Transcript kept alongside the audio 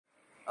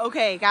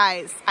Okay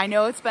guys, I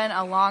know it's been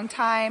a long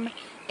time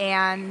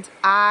and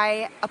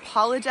I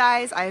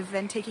apologize. I've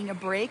been taking a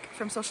break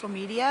from social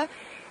media.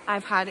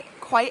 I've had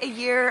quite a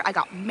year. I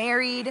got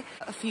married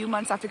a few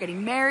months after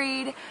getting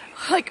married,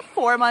 like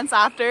 4 months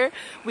after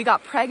we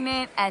got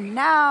pregnant, and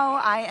now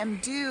I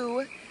am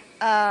due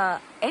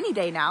any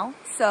day now.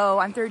 So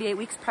I'm 38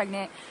 weeks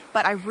pregnant,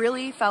 but I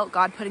really felt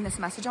God putting this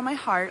message on my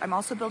heart. I'm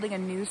also building a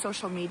new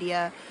social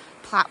media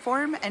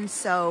platform, and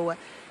so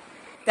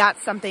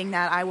that's something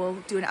that I will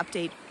do an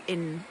update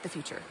in the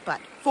future.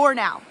 But for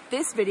now,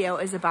 this video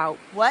is about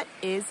what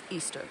is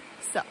Easter.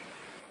 So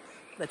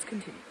let's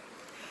continue.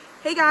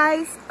 Hey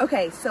guys,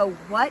 okay, so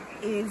what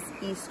is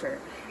Easter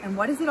and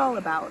what is it all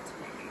about?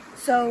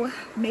 So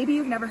maybe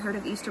you've never heard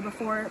of Easter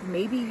before,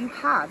 maybe you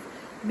have.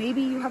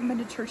 Maybe you haven't been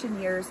to church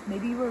in years,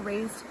 maybe you were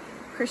raised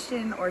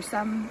Christian or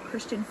some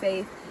Christian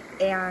faith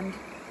and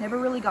never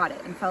really got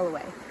it and fell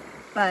away.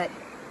 But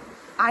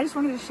I just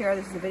wanted to share,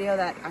 this is a video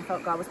that I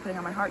felt God was putting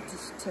on my heart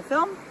to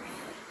film.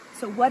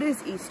 So what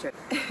is Easter?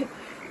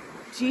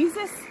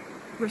 Jesus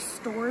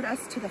restored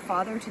us to the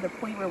Father to the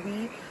point where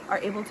we are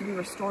able to be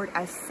restored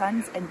as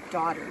sons and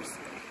daughters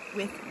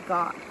with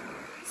God.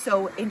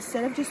 So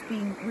instead of just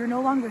being, we're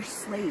no longer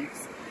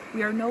slaves.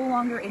 We are no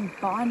longer in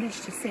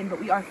bondage to sin,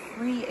 but we are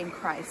free in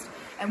Christ.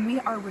 And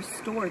we are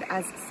restored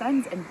as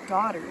sons and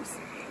daughters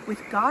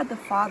with God the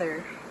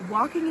Father,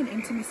 walking in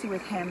intimacy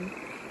with Him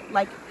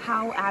like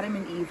how Adam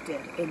and Eve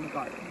did in the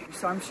garden.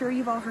 So I'm sure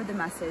you've all heard the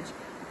message.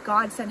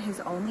 God sent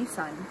His only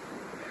Son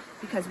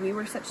because we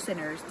were such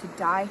sinners to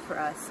die for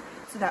us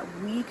so that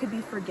we could be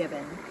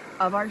forgiven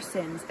of our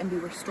sins and be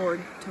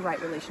restored to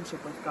right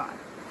relationship with God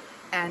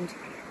and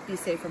be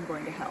safe from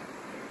going to hell.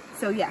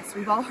 So yes,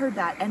 we've all heard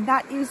that, and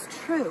that is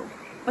true,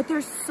 but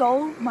there's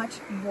so much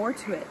more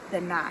to it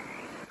than that.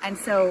 And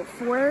so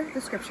for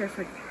the scripture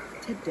for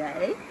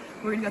today,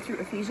 we're gonna go through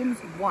Ephesians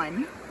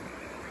 1.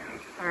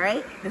 All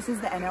right, this is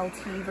the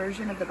NLT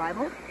version of the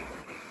Bible.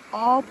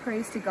 All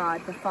praise to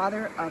God, the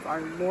Father of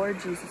our Lord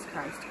Jesus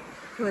Christ,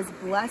 who has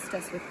blessed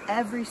us with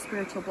every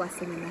spiritual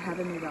blessing in the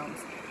heavenly realms,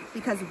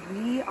 because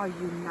we are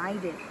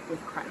united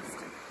with Christ.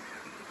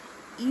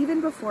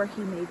 Even before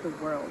He made the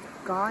world,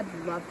 God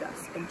loved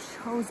us and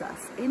chose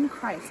us in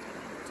Christ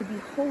to be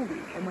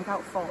holy and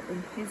without fault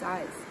in His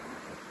eyes.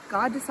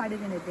 God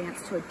decided in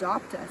advance to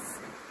adopt us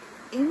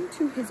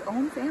into His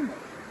own family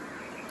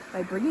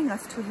by bringing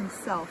us to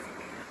Himself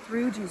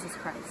through Jesus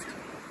Christ.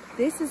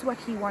 This is what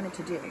He wanted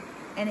to do,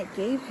 and it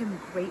gave Him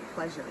great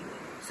pleasure.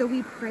 So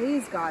we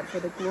praise God for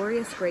the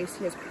glorious grace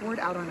He has poured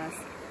out on us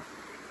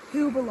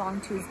who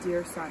belong to His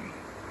dear Son.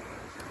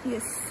 He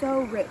is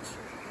so rich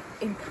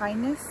in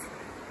kindness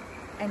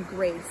and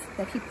grace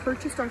that He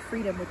purchased our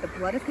freedom with the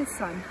blood of His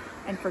Son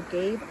and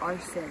forgave our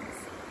sins.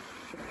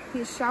 He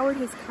has showered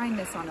His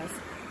kindness on us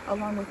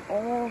along with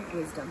all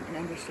wisdom and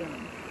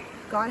understanding.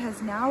 God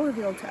has now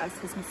revealed to us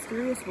His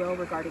mysterious will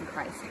regarding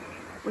Christ,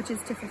 which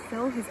is to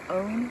fulfill His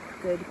own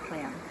good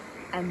plan.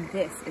 And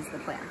this is the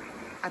plan.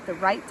 At the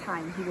right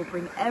time, He will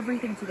bring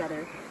everything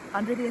together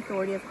under the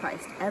authority of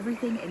Christ,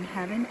 everything in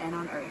heaven and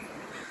on earth.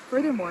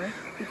 Furthermore,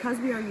 because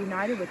we are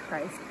united with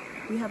Christ,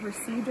 we have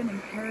received an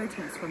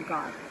inheritance from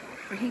God,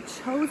 for He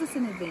chose us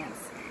in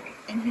advance,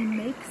 and He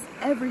makes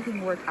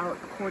everything work out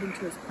according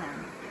to His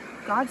plan.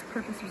 God's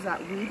purpose was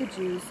that we, the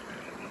Jews,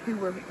 who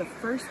were the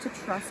first to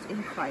trust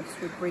in Christ,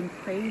 would bring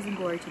praise and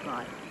glory to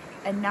God.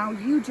 And now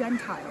you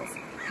Gentiles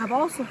have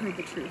also heard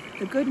the truth,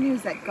 the good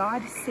news that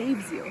God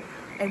saves you.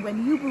 And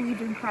when you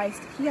believed in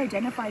Christ, He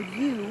identified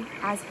you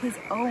as His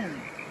own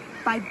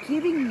by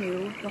giving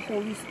you the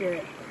Holy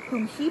Spirit,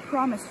 whom He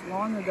promised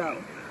long ago.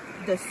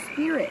 The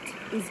Spirit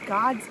is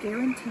God's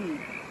guarantee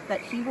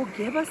that He will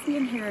give us the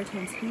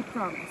inheritance He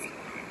promised,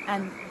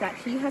 and that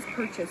He has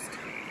purchased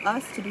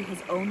us to be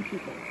His own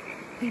people.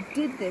 He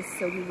did this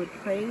so we would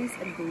praise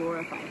and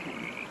glorify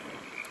Him.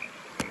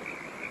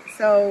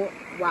 So,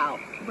 wow,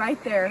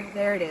 right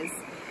there it is.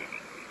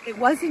 It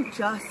wasn't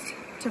just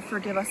to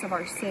forgive us of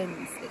our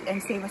sins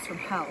and save us from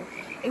hell.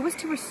 It was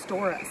to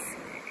restore us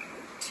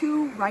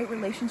to right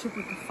relationship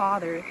with the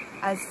Father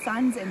as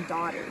sons and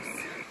daughters.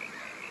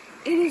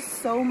 It is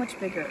so much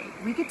bigger.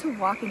 We get to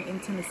walk in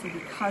intimacy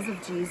because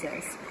of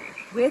Jesus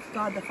with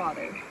God the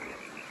Father,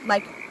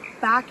 like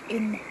back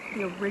in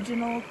the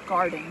original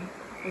garden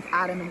with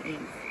Adam and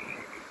Eve.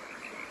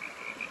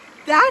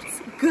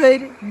 That's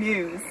good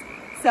news.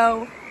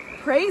 So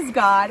praise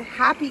God,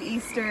 happy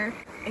Easter.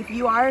 If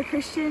you are a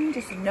Christian,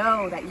 just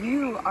know that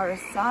you are a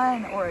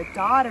son or a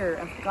daughter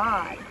of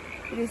God.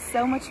 It is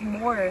so much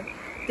more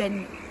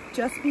than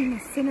just being a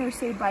sinner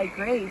saved by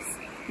grace.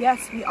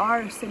 Yes, we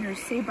are sinners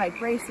saved by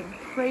grace, and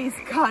praise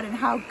God, and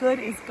how good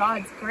is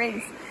God's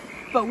grace.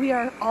 But we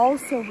are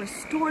also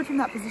restored from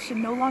that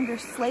position, no longer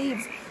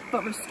slaves,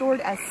 but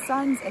restored as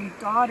sons and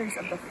daughters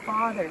of the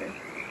Father.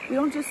 We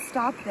don't just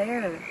stop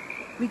there.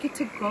 We get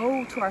to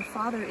go to our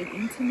Father in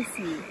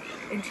intimacy,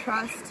 in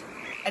trust,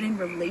 and in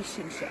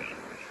relationship.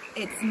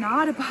 It's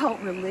not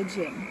about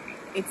religion,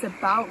 it's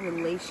about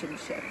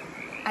relationship.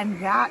 And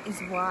that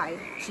is why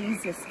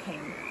Jesus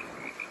came.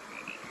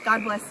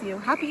 God bless you.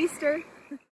 Happy Easter.